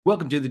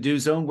Welcome to the Do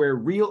Zone, where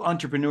real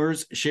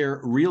entrepreneurs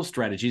share real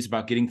strategies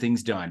about getting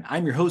things done.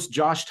 I'm your host,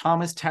 Josh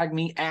Thomas. Tag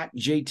me at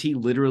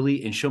JT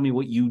Literally and show me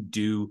what you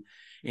do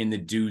in the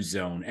Do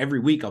Zone.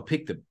 Every week, I'll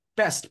pick the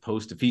best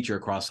post to feature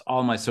across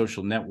all my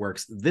social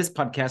networks. This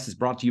podcast is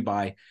brought to you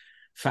by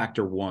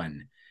Factor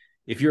One.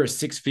 If you're a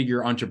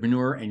six-figure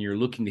entrepreneur and you're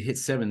looking to hit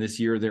 7 this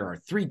year, there are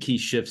 3 key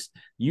shifts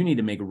you need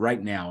to make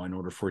right now in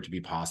order for it to be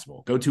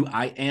possible. Go to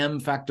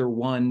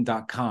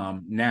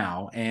iamfactor1.com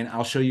now, and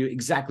I'll show you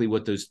exactly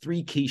what those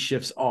 3 key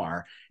shifts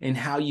are and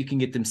how you can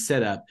get them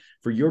set up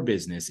for your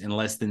business in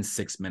less than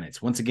 6 minutes.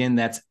 Once again,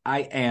 that's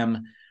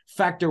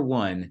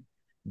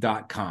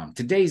iamfactor1.com.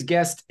 Today's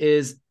guest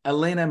is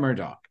Elena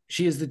Murdock.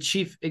 She is the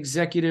Chief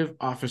Executive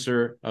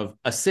Officer of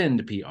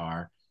Ascend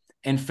PR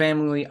and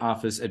Family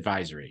Office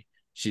Advisory.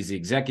 She's the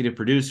executive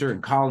producer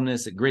and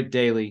columnist at Grit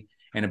Daily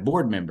and a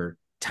board member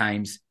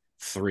times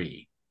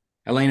 3.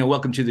 Elena,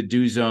 welcome to the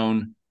Do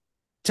Zone.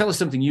 Tell us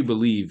something you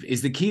believe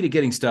is the key to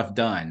getting stuff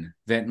done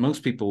that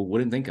most people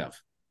wouldn't think of.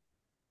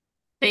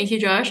 Thank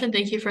you, Josh, and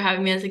thank you for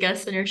having me as a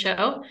guest on your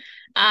show.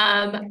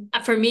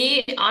 For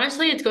me,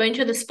 honestly, it's going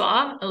to the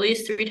spa at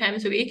least 3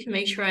 times a week to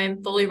make sure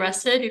I'm fully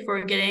rested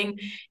before getting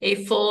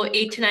a full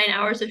 8 to 9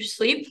 hours of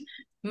sleep.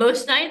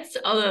 Most nights,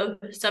 although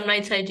some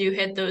nights I do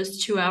hit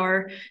those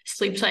 2-hour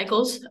sleep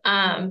cycles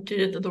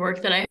due to the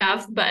work that I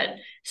have. But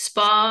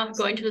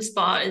going to the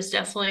spa is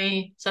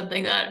definitely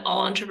something that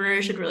all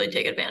entrepreneurs should really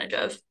take advantage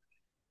of.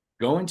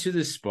 Going to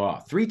the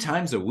spa 3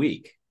 times a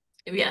week.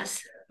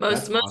 Yes,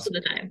 That's most of awesome.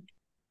 the time.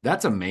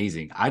 That's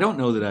amazing. I don't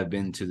know that I've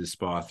been to the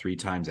spa 3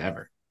 times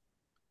ever.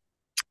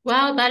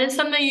 Well, that is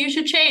something you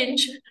should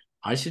change.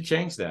 I should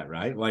change that,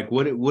 right? Like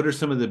what are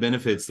some of the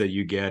benefits that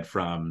you get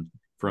from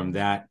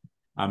that?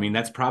 I mean,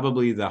 that's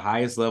probably the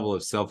highest level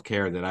of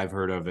self-care that I've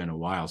heard of in a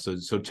while. So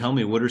tell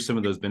me, what are some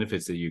of those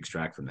benefits that you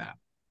extract from that?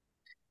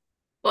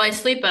 Well, I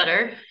sleep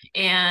better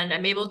and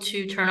I'm able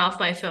to turn off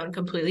my phone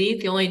completely.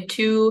 The only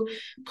 2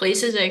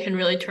 places I can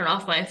really turn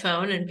off my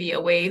phone and be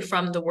away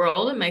from the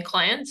world and my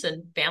clients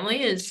and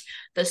family is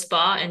the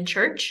spa and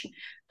church.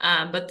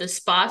 But the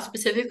spa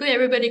specifically,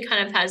 everybody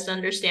kind of has an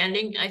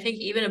understanding, I think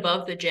even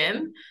above the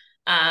gym.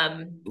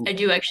 I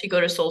do actually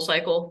go to Soul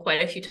Cycle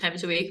quite a few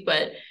times a week,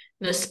 but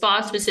the spa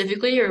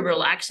specifically, you're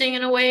relaxing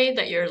in a way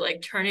that you're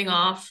like turning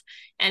off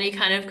any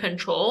kind of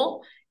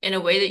control in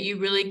a way that you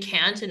really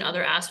can't in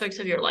other aspects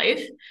of your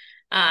life.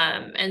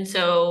 And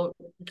so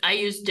I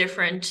use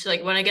different,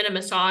 like when I get a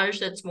massage,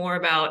 that's more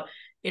about,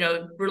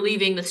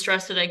 relieving the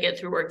stress that I get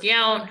through working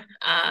out,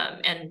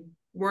 and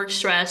work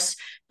stress.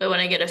 But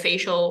when I get a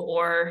facial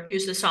or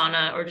use the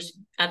sauna or just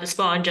at the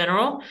spa in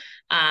general,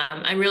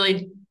 I'm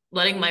really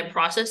letting my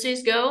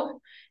processes go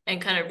and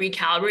kind of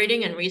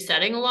recalibrating and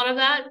resetting a lot of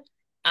that.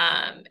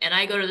 And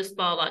I go to the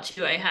spa a lot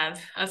too. I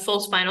have a full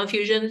spinal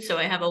fusion, so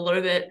I have a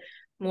little bit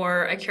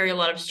more, I carry a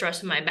lot of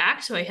stress in my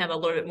back, so I have a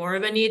little bit more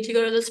of a need to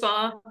go to the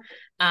spa.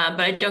 But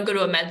I don't go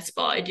to a med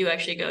spa. I do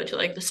actually go to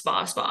like the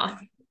spa.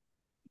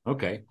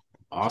 Okay.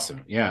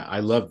 Awesome. Yeah, I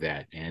love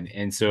that.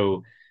 And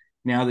so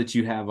now that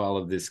you have all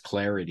of this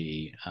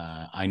clarity,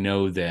 I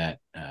know that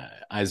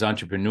as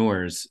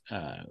entrepreneurs,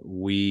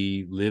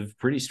 we live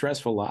pretty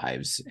stressful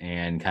lives,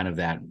 and kind of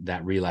that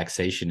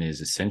relaxation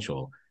is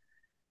essential.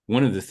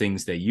 One of the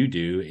things that you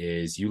do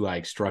is you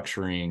like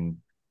structuring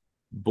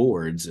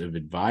boards of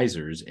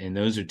advisors, and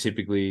those are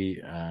typically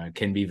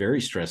can be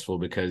very stressful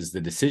because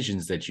the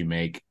decisions that you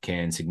make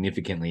can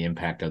significantly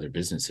impact other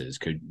businesses.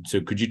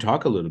 Could you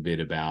talk a little bit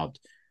about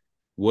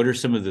what are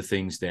some of the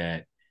things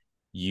that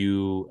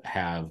you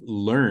have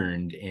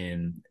learned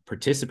in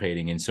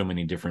participating in so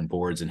many different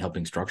boards and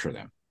helping structure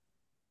them?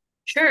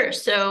 Sure.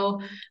 So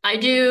I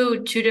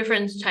do 2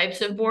 different types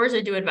of boards.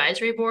 I do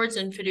advisory boards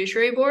and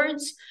fiduciary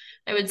boards.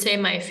 I would say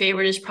my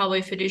favorite is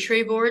probably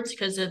fiduciary boards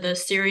because of the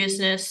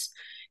seriousness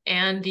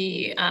and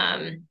the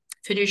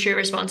fiduciary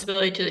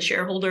responsibility to the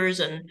shareholders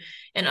and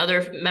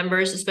other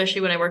members,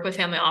 especially when I work with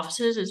family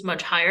offices, is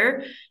much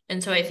higher.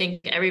 And so I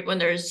think when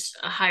there's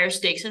a higher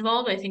stakes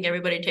involved, I think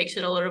everybody takes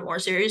it a little bit more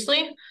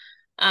seriously.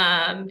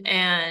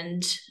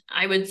 And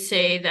I would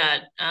say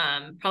that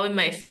probably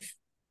my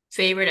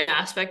favorite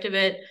aspect of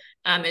it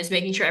is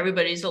making sure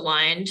everybody's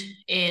aligned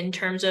in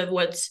terms of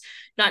what's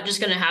not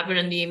just going to happen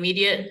in the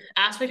immediate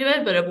aspect of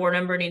it, but a board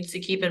member needs to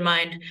keep in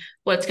mind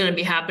what's going to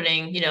be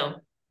happening,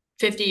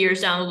 50 years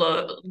down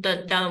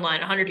the line,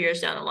 100 years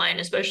down the line,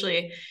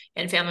 especially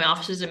in family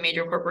offices and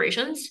major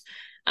corporations.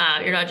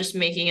 You're not just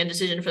making a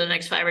decision for the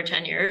next 5 or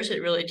 10 years.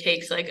 It really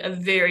takes like a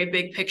very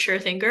big picture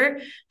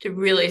thinker to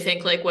really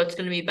think like what's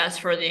going to be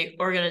best for the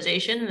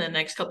organization in the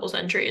next couple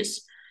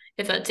centuries,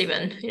 if that's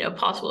even,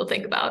 possible to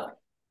think about.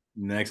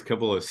 Next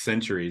couple of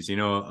centuries. A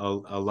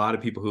lot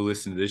of people who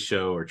listen to this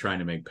show are trying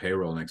to make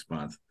payroll next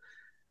month.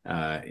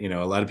 A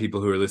lot of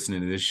people who are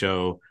listening to this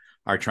show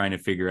are trying to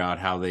figure out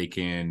how they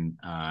can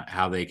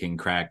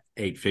crack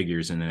 8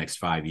 figures in the next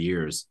 5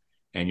 years.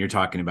 And you're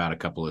talking about a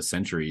couple of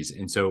centuries.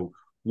 And so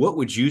what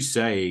would you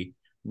say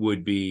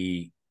would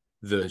be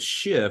the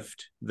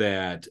shift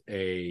that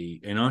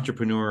an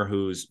entrepreneur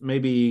who's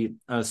maybe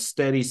a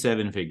steady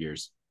 7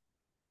 figures,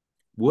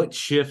 what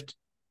shift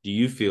do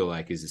you feel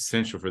like is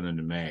essential for them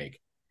to make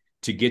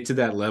to get to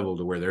that level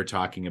to where they're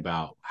talking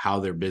about how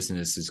their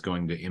business is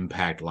going to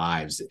impact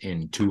lives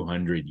in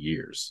 200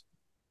 years?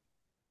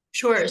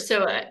 Sure.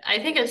 So I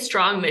think a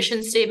strong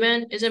mission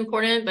statement is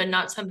important, but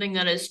not something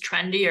that is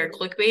trendy or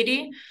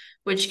clickbaity,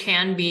 which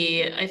can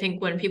be, I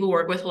think, when people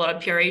work with a lot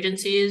of PR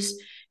agencies,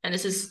 and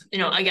this is,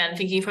 again,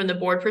 thinking from the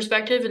board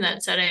perspective and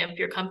that setting up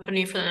your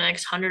company for the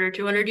next 100 or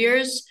 200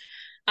 years.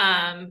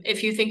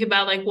 If you think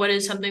about like what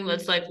is something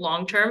that's like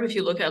long term, if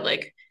you look at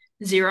like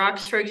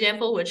Xerox, for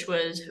example, which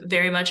was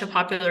very much a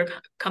popular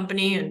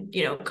company and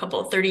a couple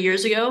of 30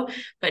 years ago,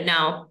 but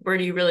now where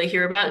do you really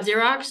hear about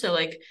Xerox? So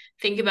like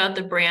think about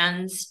the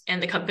brands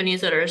and the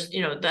companies that are,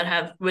 that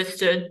have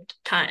withstood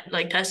time,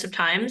 like test of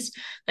times.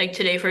 Like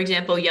today, for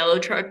example, Yellow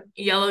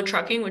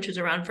Trucking, which was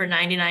around for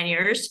 99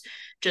 years,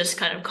 just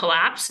kind of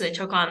collapsed. They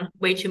took on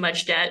way too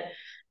much debt.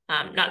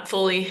 Haven't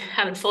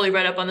fully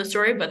read up on the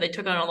story, but they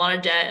took on a lot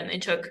of debt and they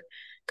took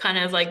kind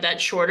of like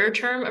that shorter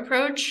term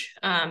approach.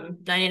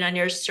 99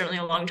 years is certainly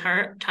a long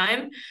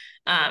time.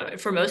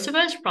 For most of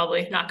us,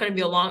 probably not going to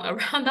be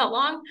around that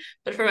long,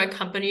 but from a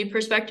company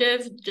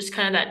perspective, just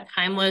kind of that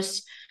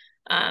timeless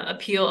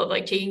appeal of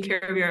like taking care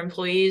of your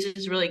employees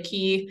is really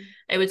key.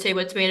 I would say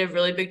what's made a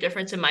really big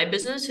difference in my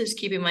business is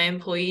keeping my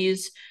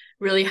employees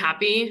really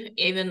happy.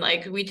 Even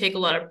like we take a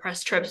lot of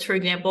press trips, for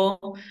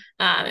example,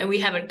 and we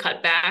haven't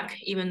cut back,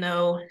 even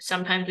though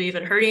sometimes we've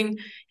been hurting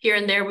here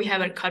and there. We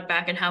haven't cut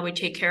back in how we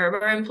take care of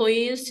our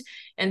employees.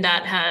 And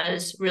that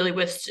has really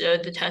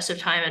withstood the test of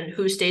time and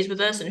who stays with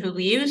us and who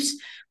leaves.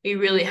 We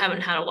really haven't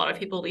had a lot of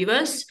people leave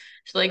us.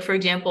 So like, for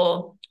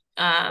example,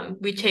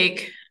 we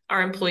take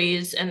our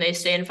employees and they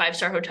stay in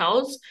 5-star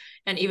hotels.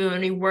 And even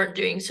when we weren't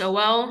doing so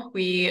well,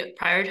 we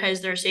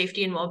prioritized their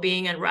safety and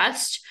well-being and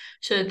rest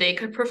so that they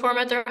could perform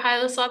at their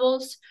highest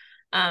levels.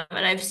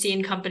 And I've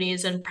seen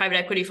companies and private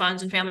equity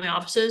funds and family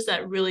offices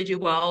that really do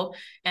well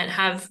and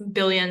have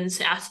billions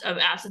of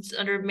assets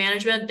under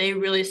management. They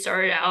really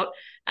started out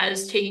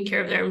as taking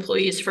care of their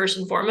employees first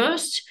and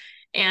foremost.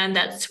 And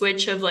that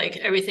switch of like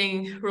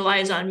everything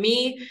relies on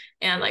me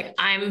and like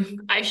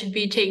I should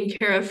be taken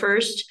care of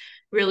first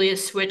really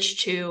is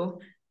switched to,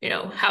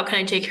 how can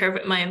I take care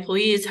of my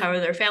employees? How are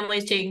their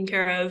families taken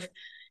care of?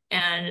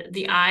 And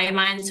the I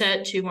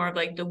mindset to more of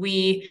like the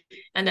we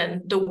and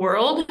then the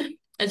world.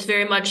 It's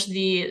very much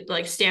the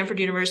like Stanford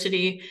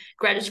University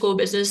graduate school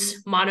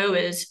business motto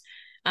is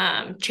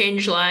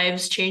change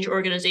lives, change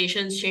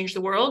organizations, change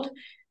the world.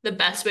 The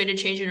best way to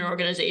change an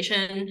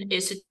organization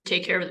is to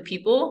take care of the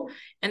people.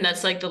 And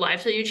that's like the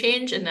lives that you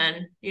change. And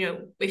then,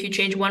 if you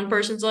change one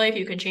person's life,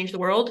 you can change the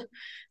world.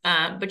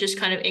 But just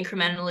kind of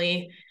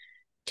incrementally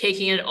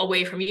taking it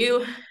away from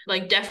you,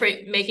 like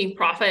definitely making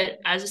profit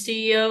as a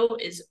CEO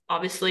is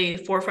obviously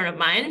forefront of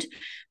mind.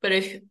 But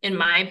in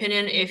my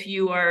opinion, if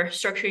you are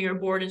structuring your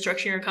board and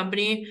structuring your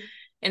company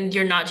and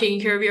you're not taking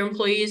care of your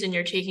employees and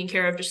you're taking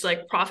care of just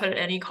like profit at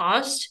any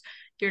cost,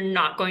 you're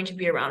not going to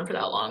be around for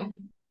that long.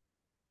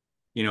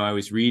 I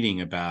was reading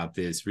about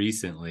this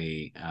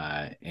recently,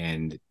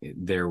 and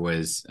there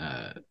was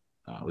a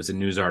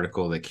news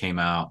article that came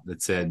out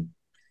that said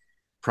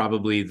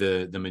probably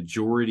the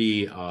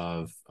majority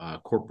of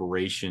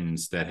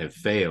corporations that have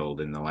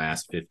failed in the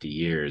last 50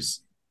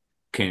 years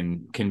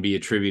can be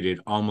attributed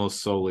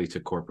almost solely to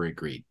corporate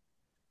greed,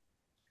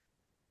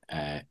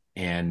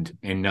 and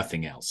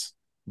nothing else.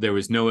 There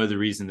was no other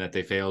reason that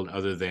they failed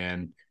other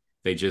than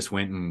they just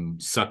went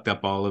and sucked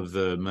up all of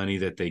the money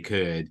that they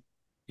could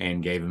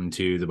and gave them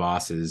to the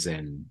bosses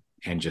and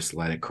just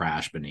let it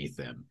crash beneath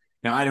them.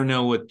 Now, I don't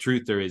know what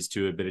truth there is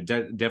to it, but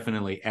it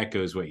definitely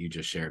echoes what you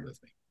just shared with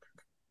me.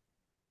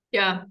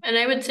 Yeah. And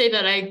I would say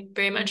that I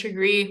very much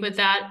agree with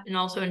that. And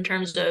also in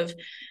terms of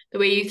the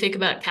way you think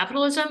about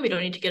capitalism, we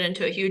don't need to get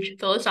into a huge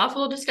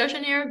philosophical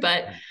discussion here,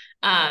 but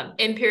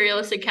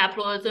imperialistic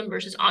capitalism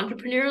versus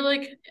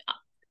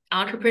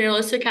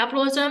entrepreneurialistic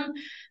capitalism,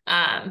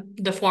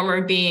 the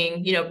former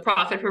being,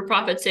 profit for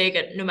profit's sake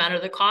at no matter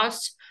the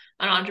cost,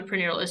 an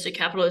entrepreneurialistic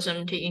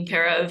capitalism taking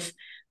care of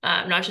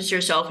not just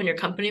yourself and your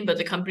company, but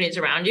the companies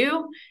around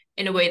you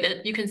in a way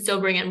that you can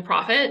still bring in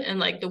profit. And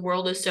like the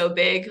world is so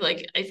big,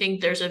 like I think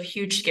there's a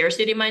huge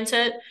scarcity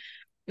mindset.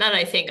 Not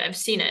I think I've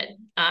seen it.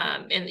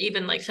 And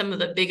even like some of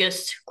the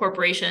biggest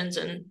corporations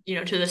and,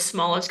 to the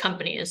smallest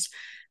companies,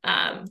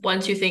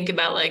 once you think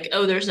about like,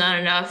 oh, there's not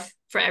enough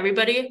for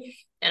everybody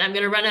and I'm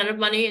going to run out of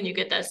money and you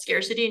get that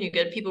scarcity and you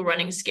get people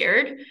running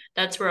scared,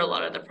 that's where a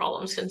lot of the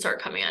problems can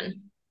start coming in.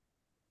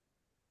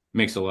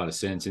 Makes a lot of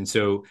sense. And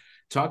so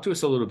talk to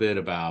us a little bit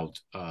about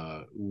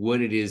what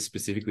it is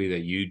specifically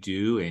that you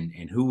do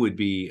and who would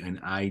be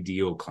an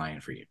ideal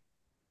client for you.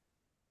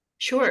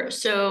 Sure.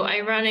 So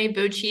I run a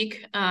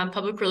boutique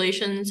public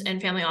relations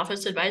and family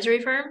office advisory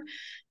firm.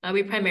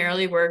 We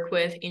primarily work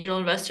with angel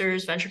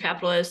investors, venture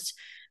capitalists,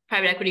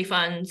 private equity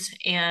funds,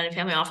 and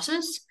family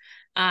offices.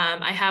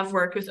 I have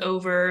worked with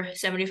over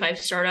 75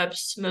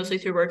 startups, mostly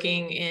through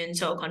working in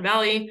Silicon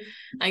Valley.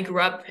 I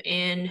grew up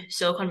in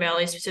Silicon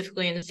Valley,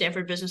 specifically in the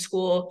Stanford Business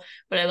School,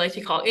 what I like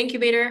to call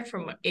incubator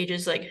from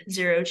ages like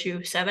 0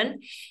 to 7.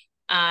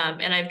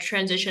 And I've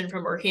transitioned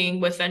from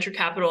working with venture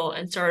capital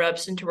and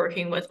startups into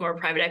working with more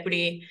private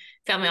equity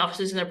family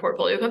offices and their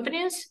portfolio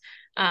companies.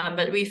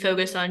 But we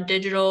focus on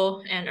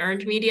digital and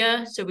earned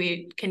media, so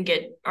we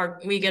get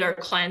our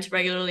clients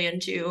regularly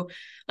into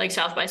like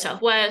South by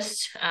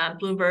Southwest,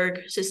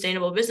 Bloomberg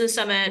Sustainable Business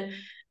Summit,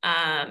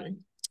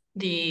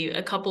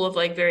 a couple of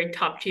like very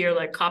top tier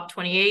like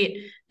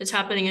COP28 that's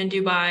happening in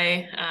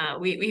Dubai.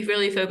 We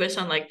really focus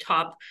on like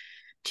top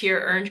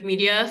tier earned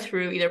media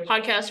through either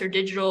podcasts or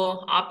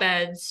digital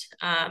op-eds.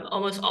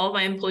 Almost all of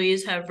my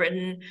employees have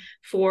written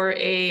for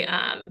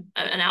an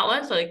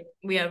outlet. So like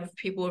we have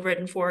people who've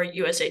written for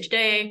USA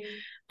Today,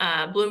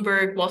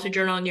 Bloomberg, Wall Street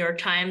Journal, New York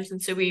Times. And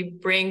so we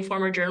bring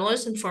former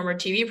journalists and former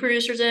TV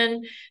producers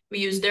in. We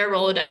use their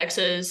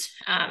Rolodexes,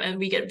 and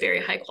we get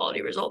very high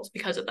quality results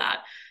because of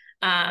that.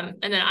 And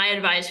then I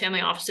advise family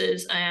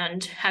offices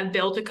and have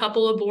built a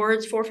couple of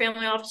boards for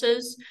family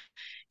offices.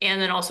 And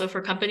then also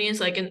for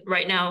companies,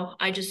 right now,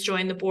 I just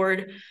joined the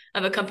board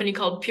of a company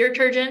called Pure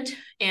Turgent,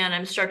 and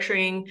I'm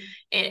structuring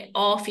an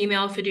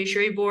all-female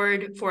fiduciary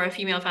board for a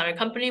female-founded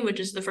company, which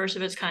is the first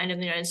of its kind in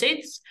the United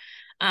States.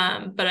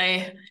 But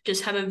I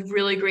just have a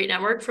really great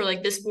network for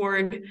like this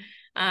board.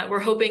 We're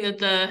hoping that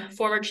the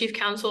former chief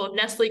counsel of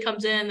Nestle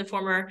comes in, the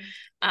former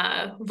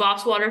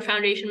Voss Water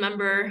Foundation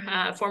member,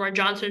 former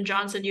Johnson &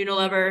 Johnson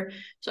Unilever.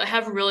 So I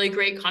have really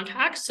great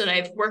contacts that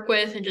I've worked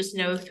with and just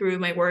know through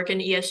my work in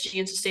ESG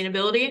and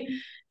sustainability.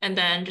 And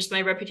then just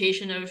my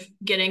reputation of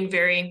getting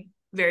very,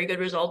 very good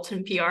results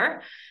in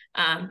PR.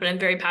 But I'm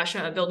very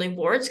passionate about building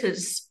boards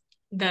because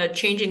the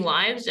changing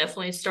lives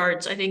definitely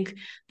starts. I think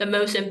the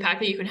most impact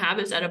that you can have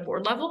is at a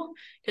board level.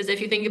 Because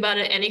if you think about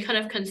it, any kind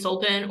of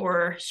consultant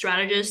or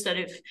strategist that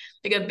if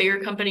like a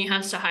bigger company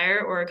has to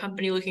hire or a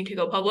company looking to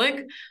go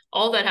public,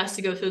 all that has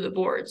to go through the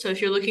board. So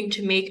if you're looking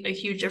to make a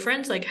huge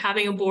difference, like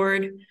having a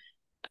board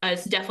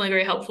is definitely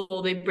very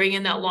helpful. They bring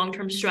in that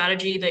long-term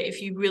strategy that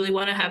if you really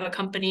want to have a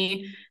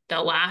company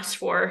that lasts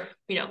for,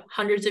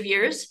 hundreds of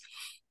years,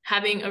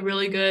 having a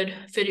really good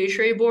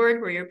fiduciary board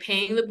where you're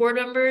paying the board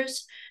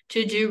members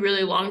to do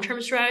really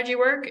long-term strategy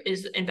work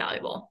is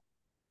invaluable.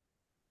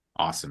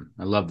 Awesome.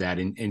 I love that.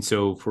 And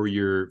so for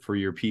your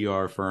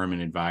PR firm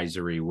and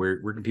advisory,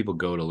 where can people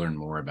go to learn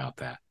more about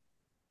that?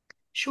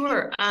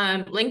 Sure.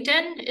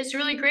 LinkedIn is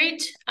really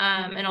great.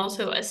 And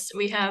also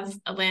we have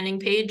a landing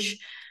page.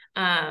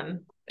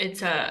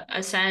 It's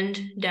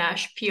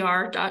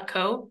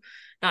ascend-pr.co,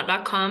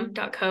 not .com,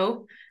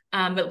 .co.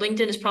 But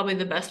LinkedIn is probably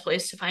the best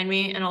place to find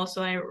me. And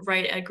also I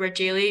write at Grit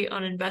Daily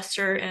on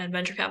investor and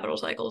venture capital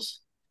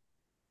cycles.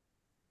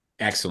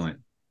 Excellent.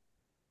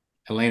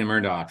 Elena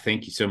Murdock,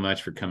 thank you so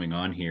much for coming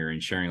on here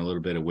and sharing a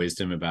little bit of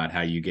wisdom about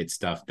how you get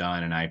stuff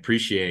done. And I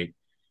appreciate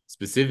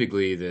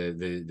specifically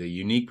the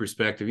unique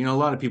perspective. A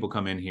lot of people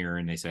come in here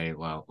and they say,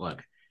 well,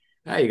 look,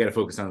 you got to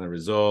focus on the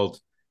result.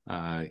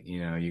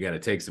 You got to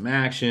take some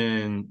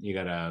action. You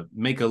got to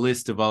make a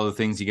list of all the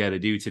things you got to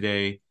do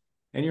today.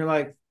 And you're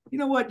like, you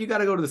know what? You got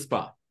to go to the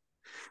spa.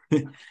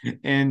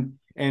 and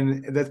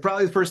that's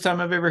probably the first time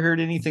I've ever heard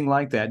anything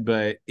like that,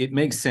 but it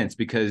makes sense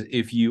because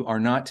if you are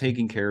not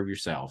taking care of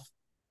yourself,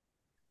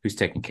 who's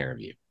taking care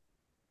of you?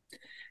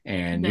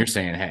 And you're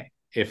saying, hey,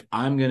 if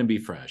I'm going to be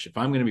fresh, if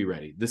I'm going to be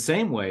ready, the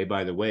same way,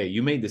 by the way,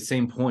 you made the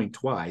same point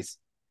twice,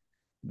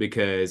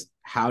 because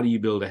how do you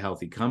build a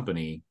healthy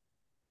company?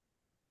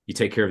 You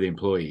take care of the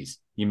employees.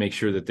 You make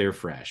sure that they're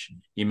fresh.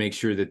 You make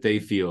sure that they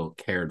feel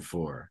cared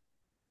for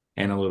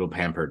and a little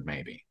pampered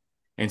maybe.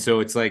 And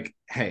so it's like,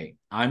 hey,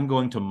 I'm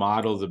going to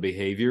model the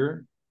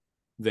behavior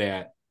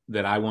that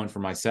I want for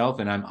myself.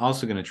 And I'm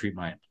also going to treat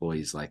my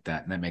employees like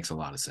that. And that makes a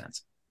lot of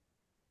sense.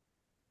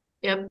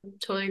 Yep,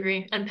 totally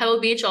agree. And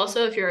Pebble Beach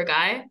also, if you're a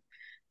guy,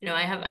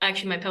 I have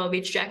actually my Pebble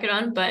Beach jacket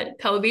on, but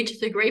Pebble Beach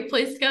is a great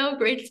place to go,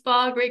 great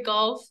spa, great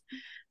golf.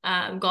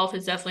 Golf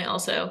is definitely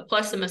also,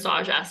 plus the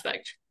massage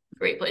aspect,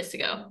 great place to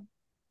go.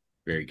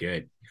 Very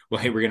good. Well,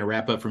 hey, we're going to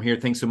wrap up from here.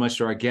 Thanks so much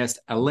to our guest,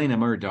 Elena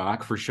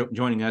Murdock, for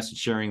joining us and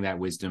sharing that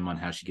wisdom on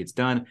how she gets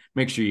done.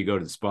 Make sure you go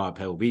to the spa at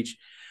Pebble Beach.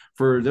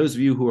 For those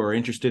of you who are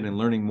interested in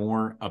learning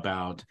more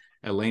about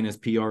Elena's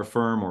PR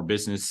firm or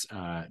business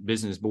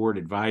board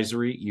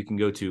advisory, you can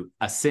go to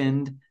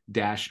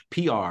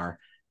ascend-pr.co.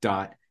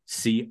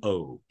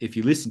 If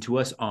you listen to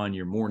us on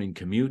your morning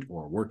commute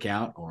or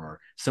workout or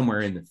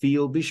somewhere in the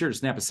field, be sure to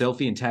snap a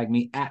selfie and tag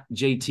me at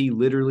JT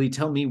Literally.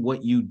 Tell me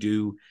what you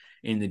do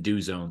in the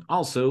do zone.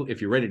 Also,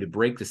 if you're ready to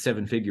break the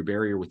 7-figure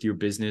barrier with your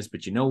business,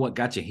 but you know what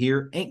got you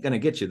here ain't going to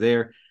get you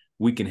there,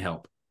 we can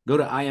help. Go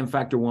to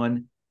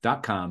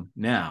imfactor1.com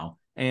now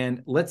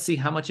and let's see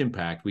how much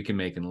impact we can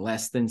make in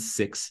less than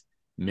 6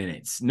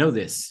 minutes. Know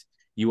this,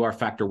 you are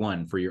Factor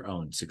One for your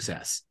own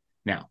success.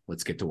 Now,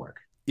 let's get to work.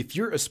 If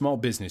you're a small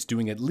business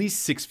doing at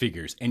least 6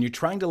 figures and you're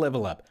trying to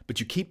level up, but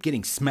you keep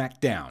getting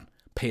smacked down,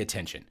 pay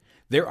attention.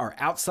 There are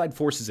outside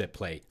forces at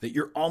play that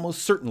you're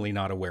almost certainly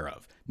not aware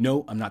of.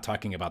 No, I'm not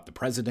talking about the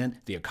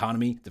president, the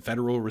economy, the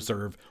Federal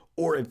Reserve,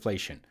 or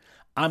inflation.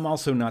 I'm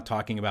also not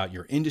talking about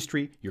your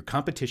industry, your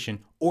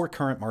competition, or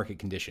current market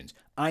conditions.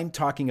 I'm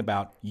talking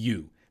about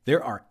you,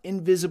 There are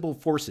invisible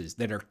forces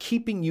that are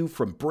keeping you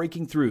from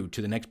breaking through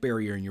to the next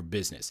barrier in your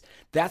business.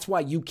 That's why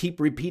you keep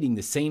repeating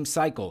the same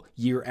cycle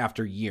year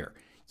after year.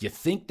 You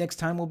think next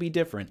time will be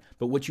different,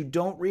 but what you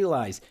don't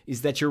realize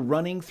is that you're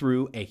running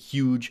through a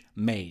huge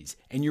maze,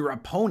 and your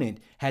opponent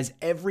has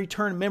every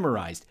turn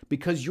memorized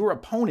because your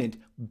opponent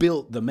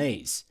built the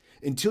maze.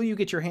 Until you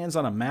get your hands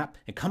on a map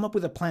and come up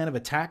with a plan of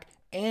attack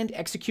and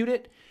execute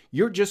it,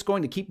 you're just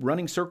going to keep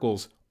running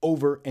circles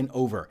over and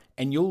over,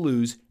 and you'll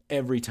lose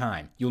every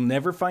time. You'll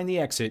never find the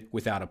exit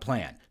without a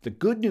plan. The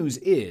good news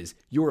is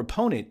your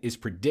opponent is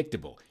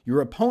predictable. Your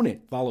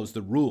opponent follows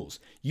the rules.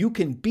 You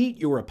can beat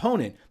your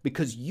opponent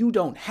because you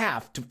don't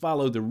have to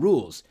follow the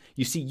rules.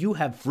 You see, you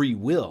have free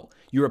will.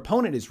 Your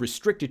opponent is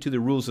restricted to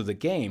the rules of the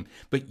game,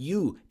 but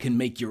you can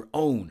make your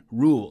own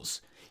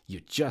rules.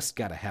 You just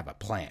got to have a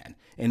plan.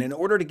 And in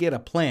order to get a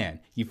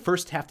plan, you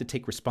first have to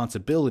take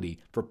responsibility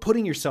for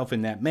putting yourself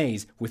in that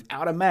maze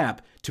without a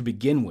map to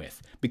begin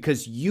with,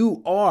 because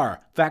you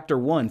are factor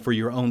one for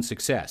your own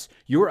success.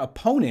 Your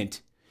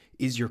opponent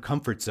is your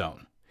comfort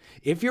zone.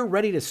 If you're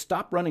ready to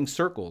stop running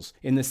circles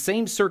in the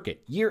same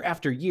circuit year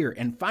after year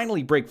and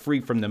finally break free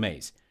from the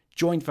maze,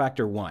 join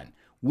Factor One.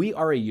 We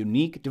are a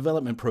unique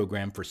development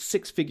program for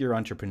six-figure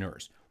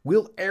entrepreneurs.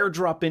 We'll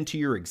airdrop into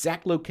your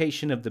exact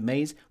location of the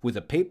maze with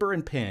a paper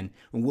and pen,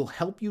 and we'll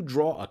help you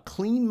draw a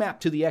clean map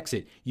to the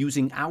exit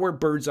using our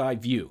bird's eye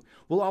view.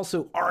 We'll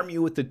also arm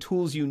you with the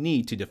tools you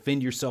need to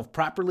defend yourself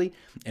properly,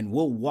 and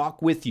we'll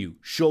walk with you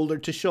shoulder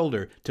to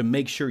shoulder to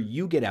make sure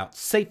you get out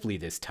safely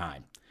this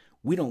time.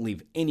 We don't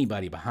leave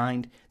anybody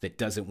behind that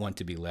doesn't want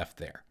to be left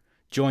there.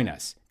 Join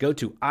us. Go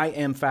to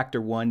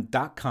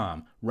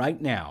IamFactor1.com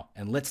right now,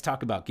 and let's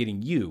talk about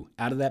getting you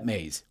out of that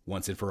maze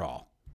once and for all.